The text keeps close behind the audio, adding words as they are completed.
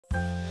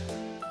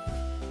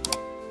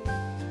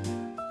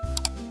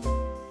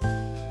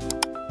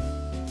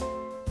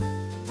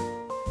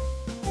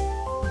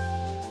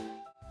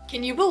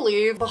Can you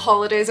believe the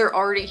holidays are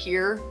already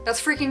here? That's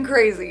freaking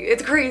crazy.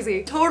 It's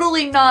crazy.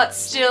 Totally not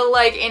still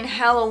like in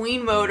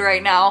Halloween mode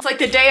right now. It's like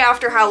the day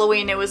after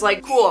Halloween, it was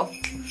like, cool,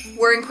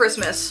 we're in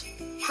Christmas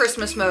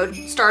mode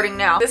starting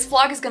now. This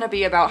vlog is gonna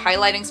be about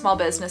highlighting small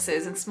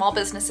businesses and small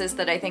businesses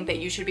that I think that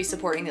you should be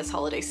supporting this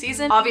holiday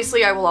season.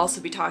 Obviously, I will also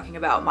be talking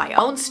about my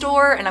own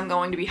store, and I'm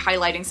going to be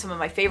highlighting some of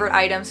my favorite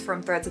items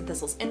from Threads and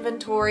Thistles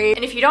Inventory.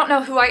 And if you don't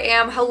know who I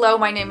am, hello,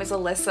 my name is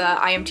Alyssa.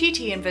 I am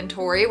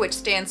TTInventory, which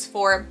stands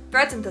for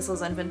Threads and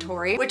Thistles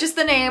Inventory, which is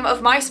the name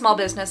of my small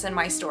business and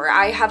my store.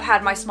 I have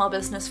had my small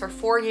business for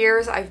 4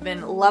 years. I've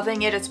been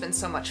loving it. It's been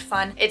so much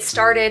fun. It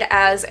started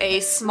as a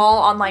small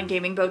online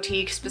gaming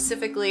boutique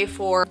specifically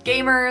for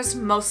gamers,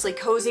 mostly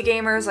cozy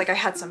gamers. Like I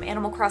had some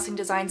Animal Crossing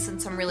designs and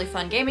some really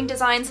fun gaming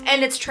designs,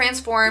 and it's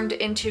transformed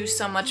into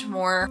so much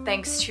more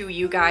thanks to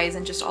you guys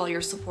and just all your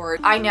support.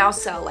 I now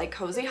sell like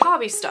cozy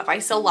hobby stuff. I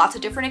sell lots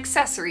of different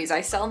accessories. I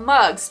sell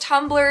mugs,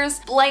 tumblers,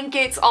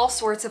 blankets, all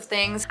sorts of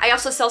things. I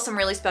also sell some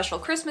really special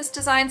Christmas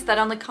designs that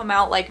only come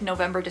out like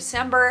November,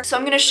 December. So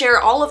I'm gonna share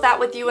all of that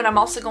with you, and I'm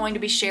also going to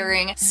be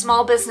sharing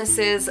small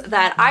businesses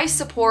that I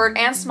support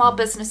and small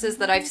businesses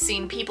that I've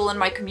seen people in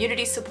my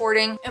community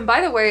supporting. And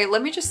by the way,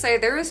 let me just say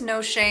there is no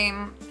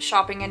shame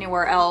shopping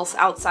anywhere else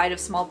outside of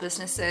small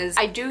businesses.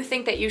 I do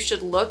think that you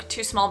should look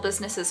to small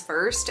businesses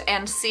first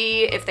and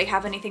see if they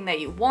have anything that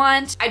you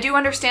want. I do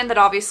understand that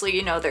obviously,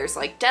 you know, there's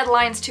like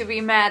deadlines to be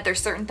met. There's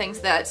certain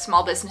things that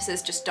small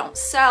businesses just don't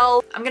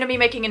sell. I'm gonna be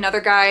making another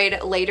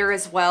guide later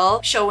as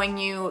well, showing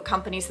you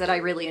companies that I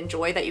really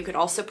enjoy that you could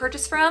also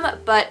purchase from.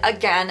 But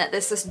again,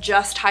 this is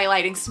just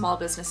highlighting small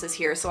businesses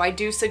here. So I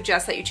do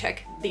suggest that you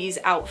check these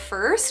out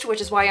first, which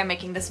is why I'm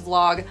making this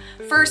vlog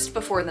first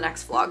before the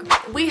next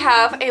vlog. We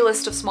have a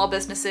list of small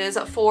businesses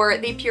for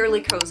the purely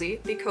cozy,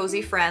 the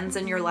cozy friends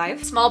in your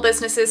life, small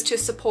businesses to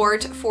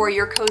support for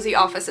your cozy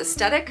office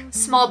aesthetic,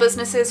 small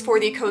businesses for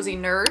the cozy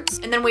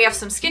nerds, and then we have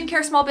some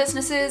skincare small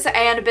businesses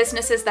and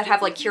businesses that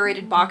have like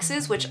curated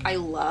boxes, which I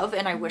love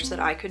and I wish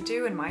that I could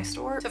do in my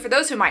store. So for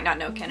those who might not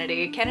know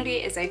Kennedy, Kennedy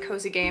is a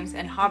cozy games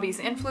and hobbies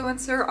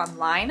influencer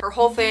online. Her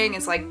whole thing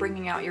is like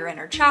bringing out your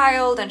inner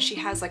child, and she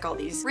has like all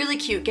these really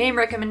cute game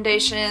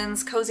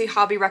recommendations, cozy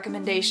hobby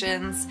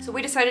recommendations. So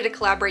we decided to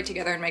collaborate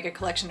together and make a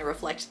collection to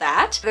reflect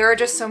that. There are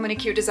just so many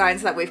cute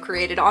designs that we've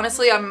created.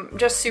 Honestly, I'm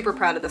just super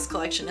proud of this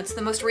collection. It's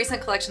the most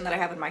recent collection that I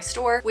have in my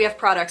store. We have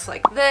products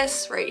like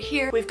this right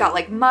here. We've got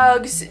like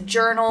mugs,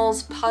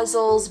 journals,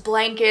 puzzles,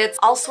 blankets,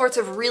 all sorts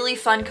of really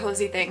fun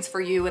cozy things for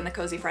you and the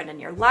cozy friend in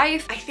your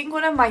life. I think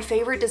one of my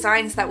favorite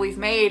designs that we've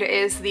made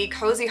is the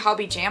cozy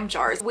hobby jam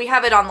jars. We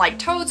have it on like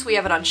totes, we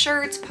have it on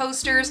shirts,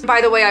 posters.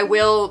 By the way, I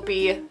will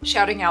be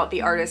shouting out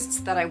the artists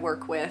that I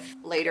work with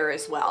later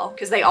as well,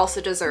 because they also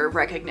deserve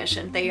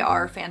recognition. They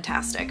are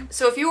fantastic.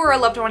 So if you or a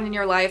loved one in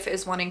your life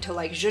is wanting to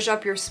like zhuzh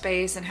up your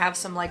space and have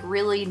some like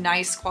really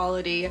nice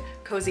quality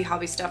cozy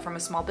hobby stuff from a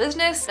small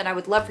business, then I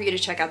would love for you to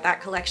check out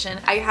that collection.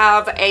 I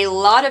have a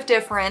lot of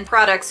different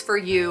products for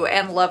you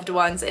and loved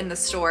ones in the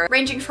store,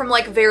 ranging from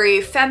like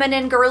very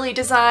feminine girly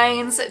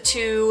designs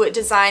to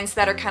designs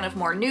that are kind of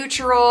more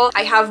neutral.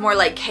 I have more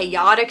like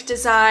chaotic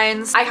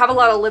designs. I have a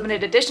lot of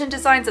limited edition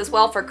designs as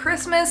well for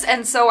Christmas,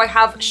 and so I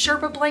have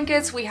Sherpa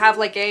blankets. We have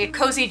like a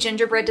cozy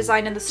gingerbread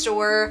design in the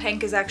store.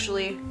 Hank is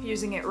actually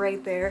using it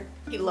right there.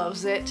 He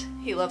loves it.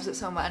 He loves it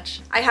so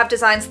much. I have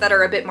designs that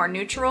are a bit more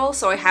neutral,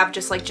 so I have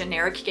just like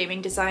generic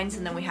gaming designs,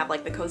 and then we have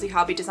like the cozy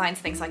hobby designs,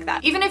 things like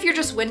that. Even if you're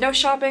just window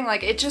shopping,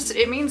 like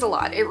it means a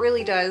lot. It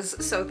really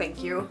does, so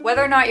thank you.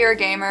 Whether or not you're a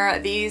gamer,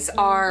 these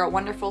are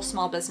wonderful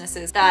small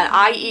businesses that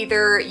I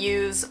either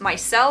use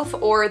myself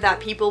or that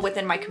people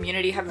within my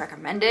community have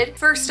recommended.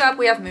 First up,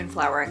 we have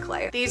Moonflower and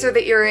Clay. These are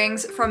the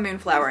earrings from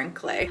Moonflower and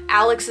Clay.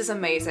 Alex is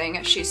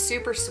amazing. She's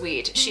super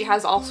sweet. She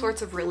has all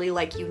sorts of really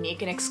like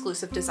unique and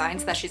exclusive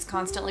designs that she's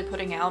constantly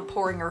putting out,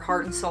 pouring her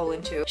heart and soul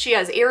into. She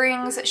has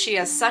earrings, she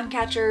has sun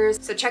catchers,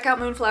 so check out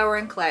Moonflower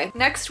and Clay.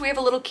 Next, we have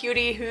a little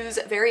cutie who's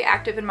very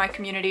active in my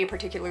community,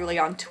 particularly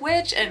on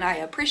Twitch, and I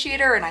appreciate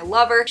her and I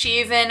love her. She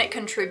even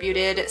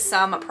contributed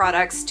some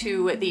products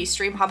to the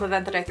stream hop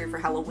event that I threw for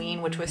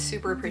Halloween, which was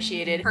super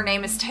appreciated. Her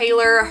name is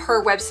Taylor.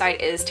 Her website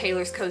is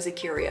Taylor's Cozy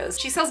Curios.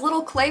 She sells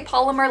little clay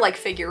polymer like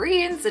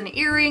figurines and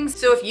earrings,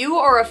 so if you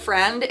or a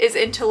friend is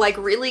into like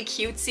really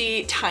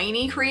cutesy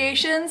tiny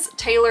creations,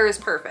 Taylor is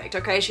perfect,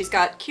 okay? She's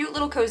got cute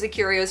little cozy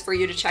curios for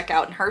you to check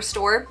out in her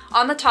store.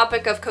 On the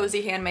topic of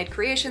cozy handmade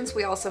creations,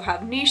 we also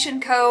have Niche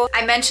 & Co.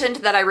 I mentioned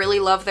that I really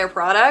love their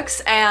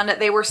products, and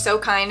they were so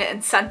kind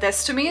and sent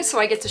this to me, so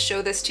I get to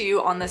show this to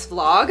you on this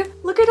vlog.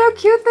 Look at how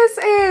cute this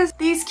is!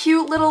 These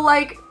cute little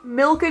like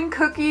milk and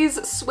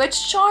cookies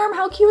switch charm.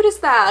 How cute is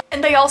that?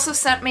 And they also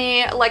sent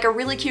me like a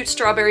really cute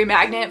strawberry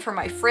magnet for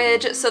my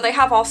fridge. So they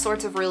have all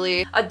sorts of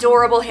really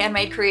adorable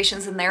handmade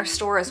creations in their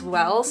store as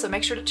well. So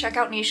make sure to check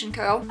out Niche &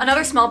 Co.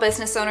 Another small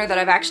business owner that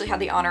I've actually had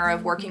the honor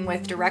of working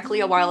with directly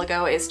a while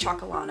ago is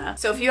Chocolana.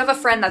 So if you have a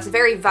friend that's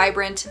very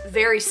vibrant,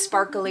 very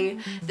sparkly,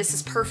 this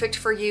is perfect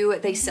for you.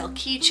 They sell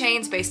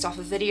keychains based off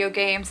of video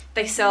games.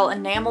 They sell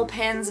enamel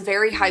pins,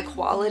 very high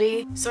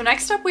quality. So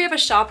next up we have a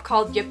shop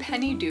called Ya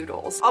Penny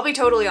Doodles. I'll be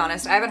totally totally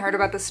honest, I haven't heard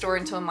about this store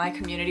until my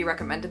community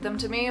recommended them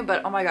to me,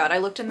 but oh my god, I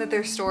looked into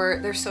their store.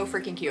 They're so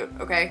freaking cute,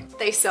 okay?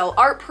 They sell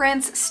art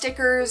prints,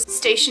 stickers,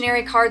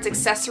 stationery cards,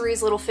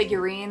 accessories, little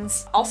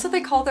figurines. Also, they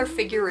call their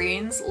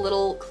figurines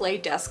little clay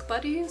desk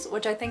buddies,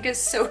 which I think is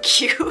so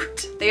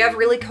cute. They have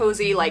really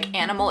cozy like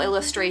animal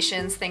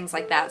illustrations, things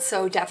like that,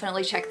 so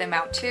definitely check them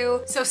out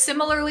too. So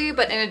similarly,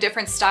 but in a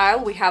different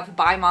style, we have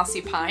By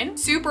Mossy Pine.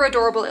 Super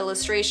adorable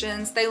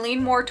illustrations. They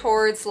lean more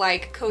towards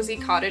like cozy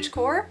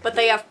cottagecore, but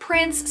they have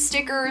prints,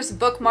 stickers,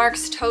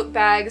 bookmarks, tote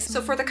bags.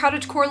 So for the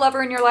cottagecore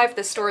lover in your life,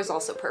 this store is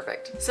also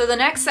perfect. So the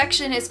next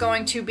section is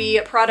going to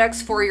be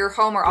products for your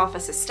home or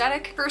office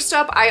aesthetic. First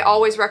up, I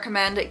always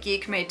recommend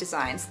Geek Made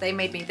Designs. They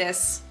made me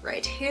this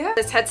right here.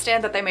 This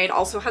headstand that they made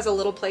also has a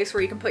little place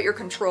where you can put your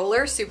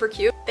controller, super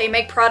cute. They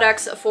make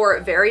products for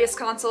various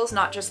consoles,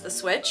 not just the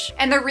Switch,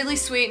 and they're really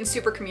sweet and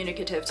super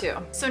communicative too.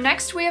 So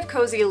next we have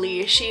Cozy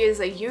Lee. She is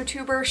a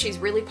YouTuber. She's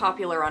really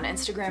popular on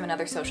Instagram and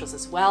other socials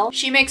as well.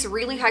 She makes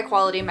really high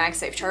quality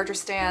MagSafe charger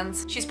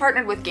stands. She's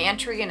partnered with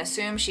Gantry and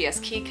Assume. She has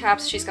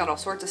keycaps. She's got all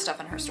sorts of stuff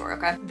in her store,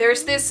 okay?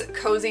 There's this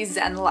cozy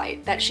Zen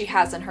light that she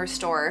has in her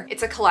store.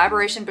 It's a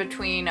collaboration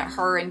between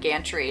her and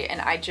Gantry,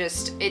 and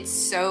it's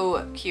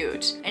so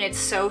cute and it's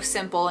so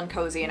simple and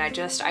cozy, and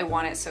I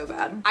want it so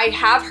bad. I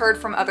have heard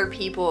from other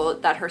people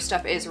that her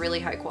stuff is really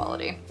high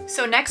quality.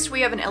 So next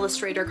we have an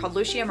illustrator called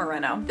Lucia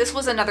Moreno. This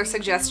was another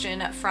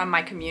suggestion from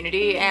my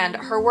community, and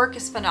her work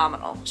is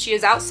phenomenal. She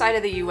is outside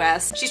of the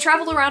US. She's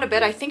traveled around a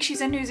bit. I think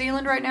she's in New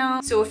Zealand right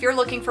now. So if you're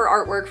looking for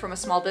artwork from a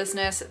small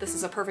business, this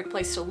is a perfect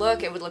place to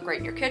look. It would look great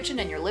in your kitchen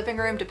and your living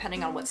room,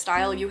 depending on what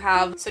style you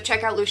have. So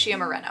check out Lucia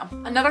Moreno.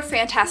 Another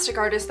fantastic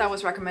artist that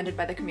was recommended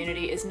by the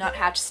community is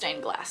Nuthatch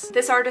Stained Glass.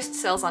 This artist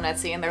sells on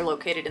Etsy and they're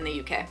located in the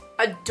UK.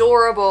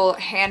 Adorable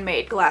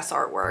handmade glass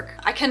artwork.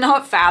 I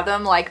cannot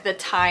fathom like the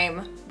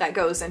time that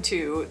goes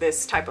into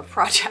this type of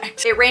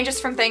project. It ranges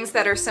from things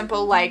that are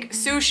simple like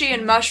sushi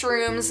and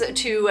mushrooms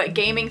to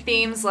gaming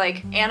themes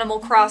like Animal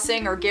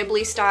Crossing or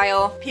Ghibli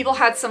style. People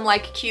had some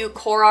like cute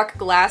Korok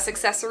glass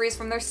accessories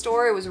from their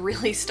store. It was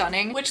really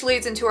stunning, which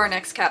leads into our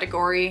next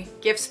category,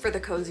 gifts for the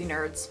cozy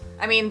nerds.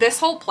 I mean, this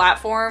whole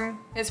platform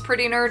is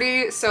pretty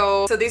nerdy,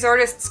 so these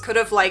artists could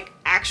have like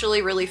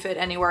actually really fit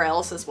anywhere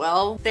else as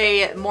well.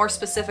 They more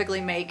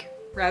specifically make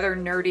rather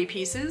nerdy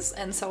pieces,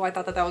 and so I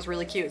thought that was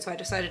really cute, so I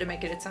decided to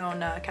make it its own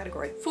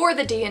category. For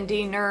the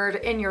D&D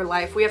nerd in your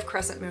life, we have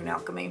Crescent Moon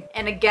Alchemy.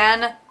 And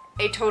again,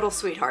 a total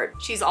sweetheart.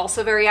 She's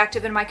also very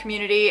active in my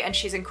community, and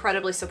she's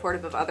incredibly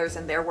supportive of others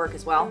in their work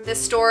as well.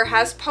 This store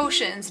has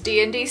potions,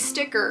 D&D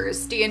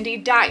stickers, D&D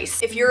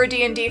dice. If you're a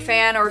D&D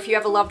fan, or if you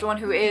have a loved one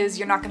who is,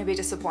 you're not gonna be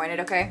disappointed,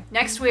 okay?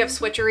 Next we have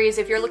Switcheries.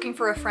 If you're looking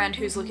for a friend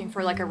who's looking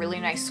for like a really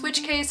nice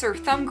Switch case or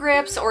thumb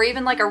grips, or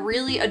even like a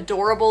really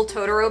adorable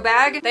Totoro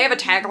bag, they have a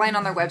tagline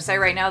on their website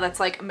right now that's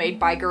like made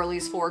by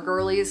girlies for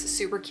girlies,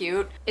 super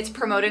cute. It's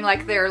promoting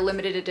like their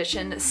limited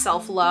edition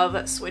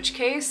self-love Switch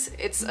case.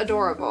 It's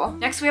adorable.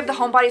 Next we have the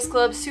Homebodies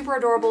Club, super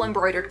adorable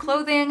embroidered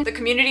clothing. The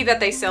community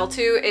that they sell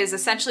to is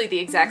essentially the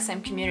exact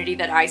same community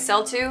that I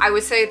sell to. I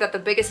would say that the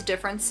biggest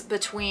difference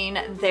between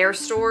their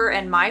store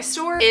and my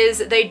store is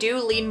they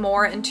do lean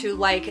more into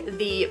like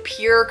the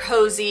pure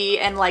cozy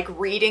and like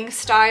reading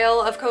style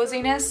of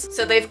coziness.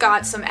 So they've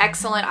got some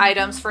excellent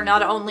items for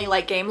not only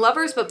like game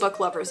lovers, but book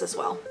lovers as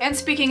well. And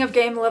speaking of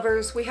game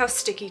lovers, we have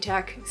Sticky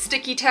Tech.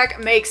 Sticky Tech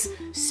makes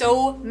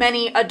so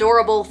many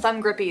adorable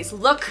thumb grippies.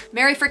 Look,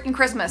 Merry freaking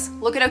Christmas.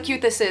 Look at how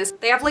cute this is.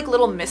 They have like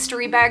little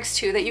mystery bags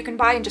too that you can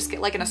buy and just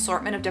get like an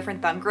assortment of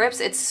different thumb grips.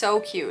 It's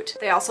so cute.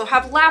 They also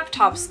have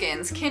laptop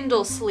skins,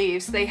 Kindle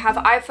sleeves, they have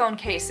iPhone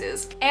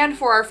cases. And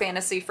for our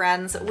fantasy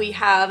friends, we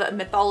have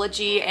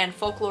mythology and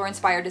folklore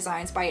inspired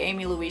designs by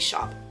Amy Louise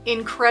Shop.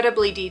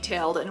 Incredibly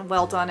detailed and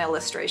well done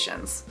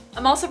illustrations.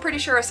 I'm also pretty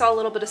sure I saw a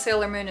little bit of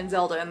Sailor Moon and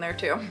Zelda in there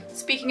too.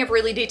 Speaking of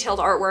really detailed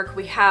artwork,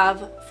 we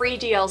have Free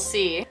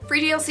DLC.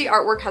 Free DLC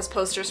artwork has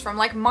posters from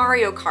like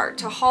Mario Kart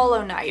to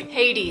Hollow Knight,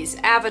 Hades,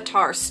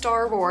 Avatar,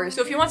 Star Wars.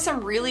 So if you want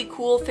some really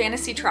cool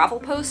fantasy travel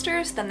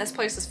posters, then this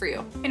place is for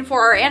you. And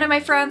for our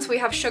anime friends, we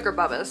have Sugar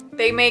Bubbas.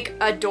 They make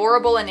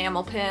adorable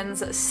enamel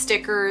pins,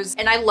 stickers,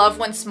 and I love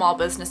when small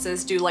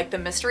businesses do like the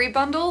mystery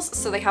bundles,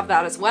 so they have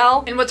that as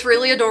well. And what's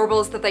really adorable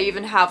is that they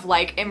even have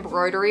like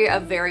embroidery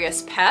of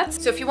various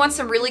pets. So if you want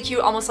some really cute,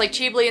 almost like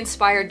Ghibli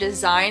inspired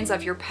designs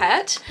of your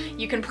pet,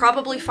 you can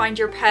probably find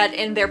your pet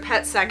in their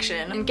pet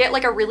section and get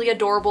like a really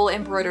adorable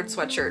embroidered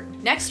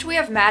sweatshirt. Next we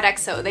have Mad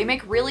XO. They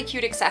make really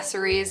cute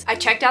accessories. I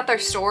checked out their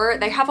store.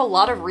 They have a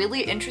lot of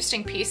really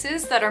interesting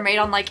pieces that are made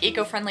on like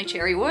eco-friendly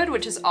cherry wood,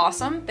 which is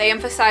awesome. They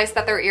emphasize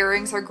that their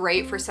earrings are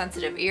great for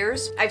sensitive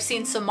ears. I've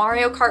seen some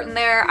Mario Kart in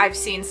there. I've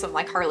seen some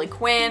like Harley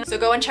Quinn. So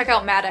go and check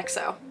out Mad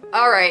XO.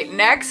 All right,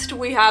 next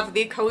we have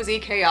the Cozy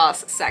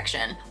Chaos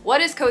section.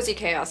 What is Cozy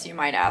Chaos, you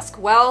might ask?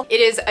 Well,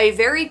 it is a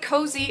very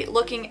cozy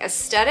looking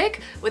aesthetic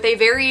with a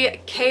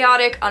very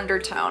chaotic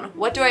undertone.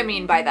 What do I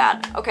mean by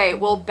that? Okay,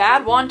 well,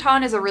 Bad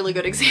Wonton is a really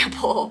good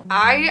example.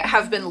 I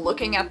have been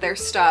looking at their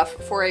stuff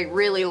for a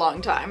really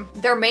long time.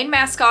 Their main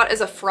mascot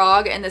is a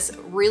frog in this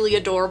really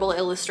adorable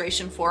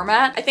illustration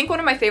format. I think one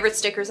of my favorite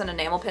stickers and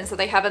enamel pins that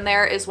they have in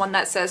there is one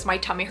that says, "My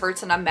tummy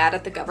hurts and I'm mad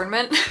at the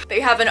government." They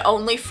have an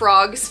Only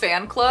Frogs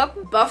fan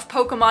club, buff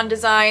Pokemon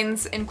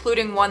designs,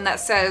 including one that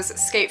says,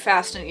 "Skate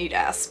fast and eat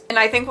ass." And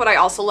I think what I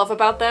also love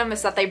about them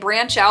is that they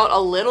branch out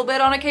a little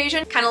bit on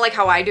occasion, kind of like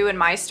how I do in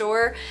my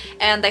store,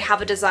 and they have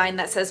a design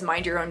that says,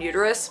 "Mind your own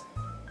uterus."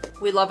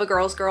 We love a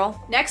girl's girl.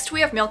 Next,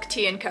 we have Milk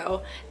Tea &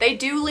 Co. They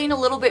do lean a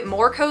little bit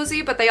more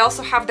cozy, but they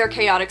also have their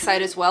chaotic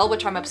side as well,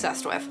 which I'm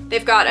obsessed with.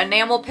 They've got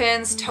enamel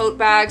pins, tote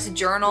bags,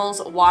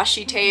 journals,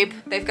 washi tape.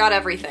 They've got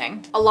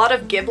everything. A lot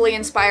of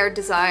Ghibli-inspired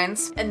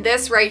designs. And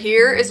this right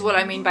here is what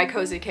I mean by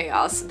cozy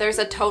chaos. There's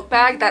a tote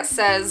bag that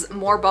says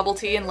 "More bubble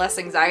tea and less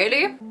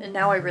anxiety." And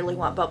now I really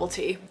want bubble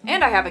tea.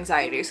 And I have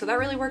anxiety, so that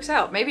really works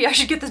out. Maybe I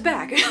should get this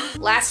bag.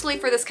 Lastly,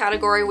 for this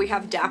category, we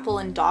have Dapple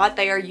and Dot.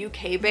 They are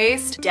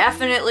UK-based.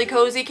 Definitely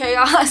cozy chaos.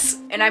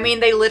 And I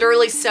mean, they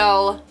literally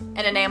sell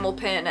an enamel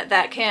pin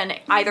that can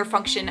either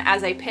function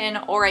as a pin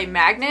or a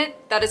magnet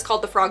that is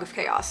called the Frog of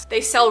Chaos. They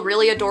sell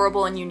really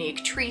adorable and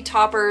unique tree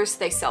toppers.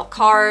 They sell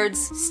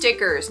cards,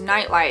 stickers,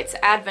 nightlights,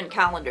 advent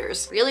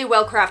calendars. Really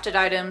well-crafted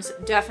items,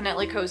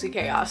 definitely cozy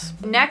chaos.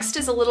 Next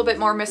is a little bit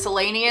more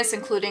miscellaneous,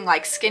 including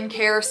like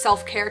skincare,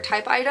 self-care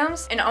type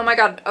items. And oh my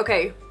god,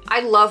 okay,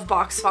 I love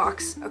Box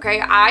Fox,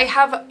 okay? I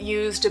have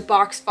used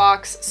Box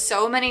Fox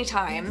so many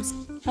times.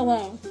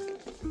 Hello.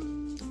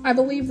 I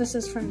believe this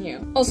is from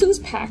you. Also, this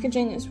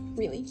packaging is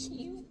really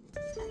cute.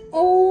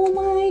 Oh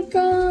my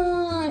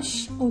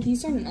gosh. Oh,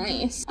 these are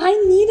nice. I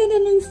needed a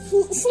new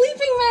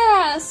sleeping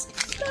mask.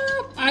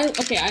 Stop.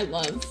 I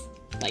love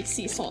like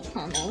sea salt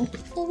caramel.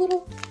 A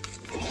little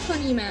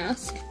honey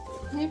mask.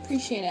 I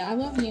appreciate it. I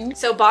love you.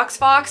 So Box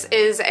Fox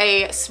is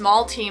a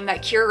small team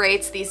that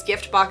curates these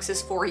gift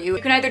boxes for you.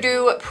 You can either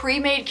do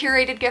pre-made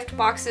curated gift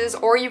boxes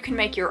or you can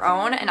make your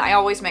own, and I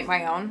always make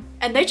my own.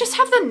 And they just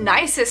have the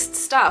nicest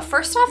stuff.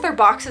 First off, their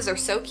boxes are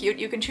so cute.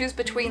 You can choose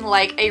between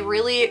like a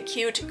really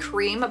cute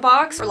cream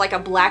box or like a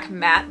black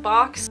matte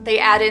box. They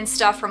add in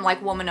stuff from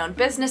like woman-owned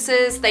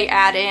businesses. They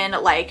add in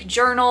like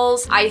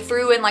journals. I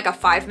threw in like a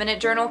 5-minute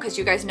journal because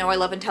you guys know I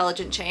love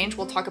intelligent change.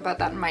 We'll talk about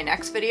that in my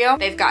next video.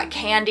 They've got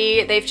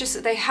candy.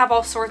 They have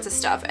all sorts of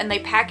stuff, and they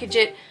package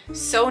it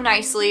so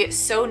nicely,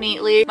 so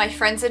neatly. My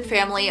friends and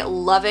family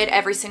love it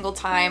every single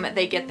time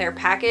they get their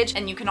package,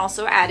 and you can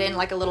also add in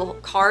like a little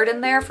card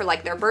in there for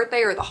like their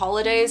birthday or the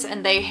holidays,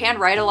 and they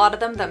handwrite a lot of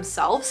them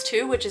themselves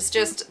too, which is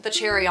just the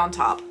cherry on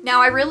top.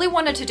 Now, I really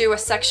wanted to do a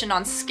section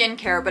on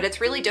skincare, but it's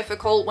really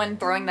difficult when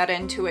throwing that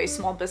into a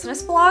small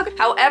business vlog.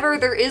 However,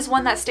 there is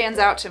one that stands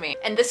out to me,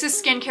 and this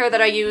is skincare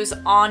that I use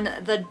on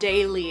the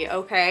daily,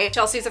 okay?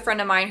 Chelsea's a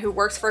friend of mine who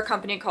works for a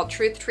company called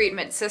Truth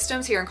Treatment Systems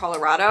here in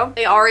Colorado.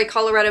 They are a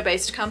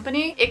Colorado-based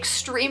company,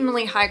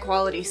 extremely high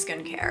quality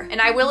skincare.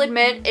 And I will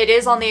admit, it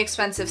is on the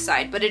expensive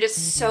side, but it is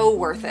so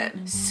worth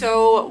it.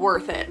 So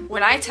worth it.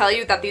 When I tell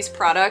you that these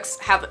products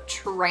have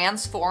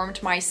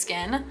transformed my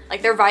skin,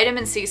 like their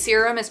vitamin C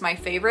serum is my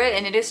favorite,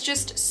 and it is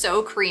just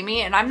so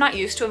creamy, and I'm not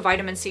used to a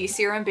vitamin C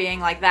serum being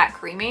like that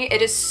creamy.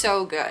 It is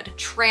so good.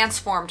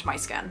 Transformed my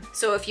skin.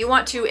 So if you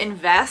want to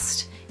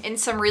invest in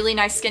some really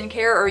nice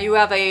skincare, or you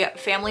have a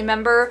family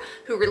member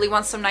who really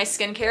wants some nice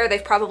skincare,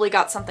 they've probably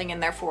got something in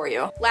there for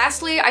you.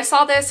 Lastly, I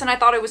saw this and I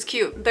thought it was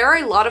cute. There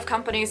are a lot of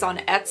companies on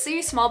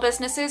Etsy, small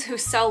businesses, who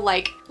sell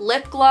like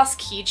lip gloss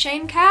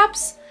keychain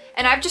caps.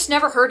 And I've just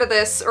never heard of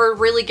this or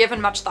really given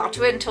much thought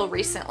to it until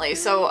recently.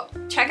 So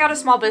check out a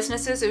small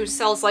businesses who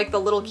sells like the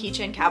little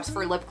keychain caps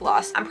for lip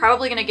gloss. I'm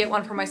probably gonna get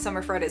one for my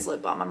Summer Fridays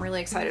lip balm. I'm really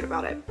excited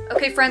about it.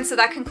 Okay friends, so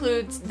that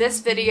concludes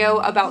this video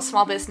about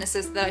small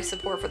businesses that I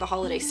support for the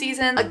holiday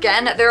season.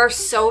 Again, there are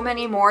so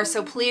many more,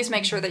 so please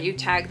make sure that you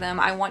tag them.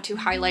 I want to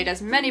highlight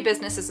as many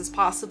businesses as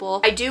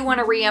possible. I do want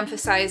to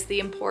re-emphasize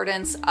the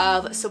importance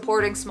of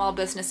supporting small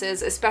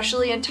businesses,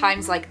 especially in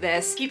times like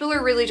this. People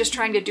are really just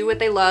trying to do what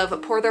they love,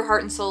 pour their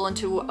heart and soul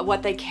into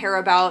what they care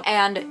about,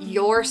 and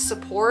your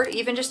support,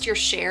 even just your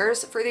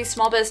shares for these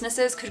small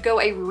businesses, could go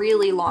a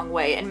really long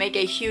way and make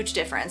a huge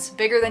difference,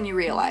 bigger than you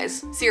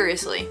realize.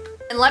 Seriously.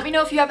 And let me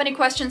know if you have any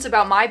questions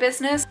about my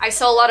business. I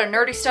sell a lot of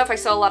nerdy stuff, I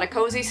sell a lot of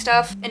cozy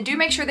stuff, and do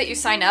make sure that you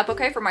sign up,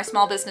 okay, for my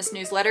small business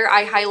newsletter.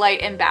 I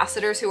highlight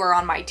ambassadors who are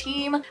on my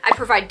team. I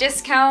provide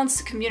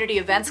discounts, community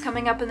events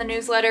coming up in the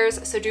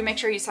newsletters, so do make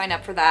sure you sign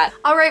up for that.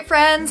 All right,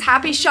 friends,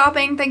 happy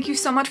shopping. Thank you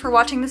so much for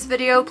watching this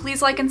video.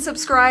 Please like and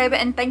subscribe,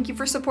 and thank you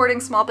for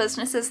supporting small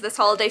businesses this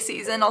holiday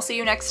season. I'll see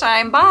you next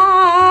time.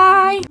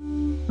 Bye!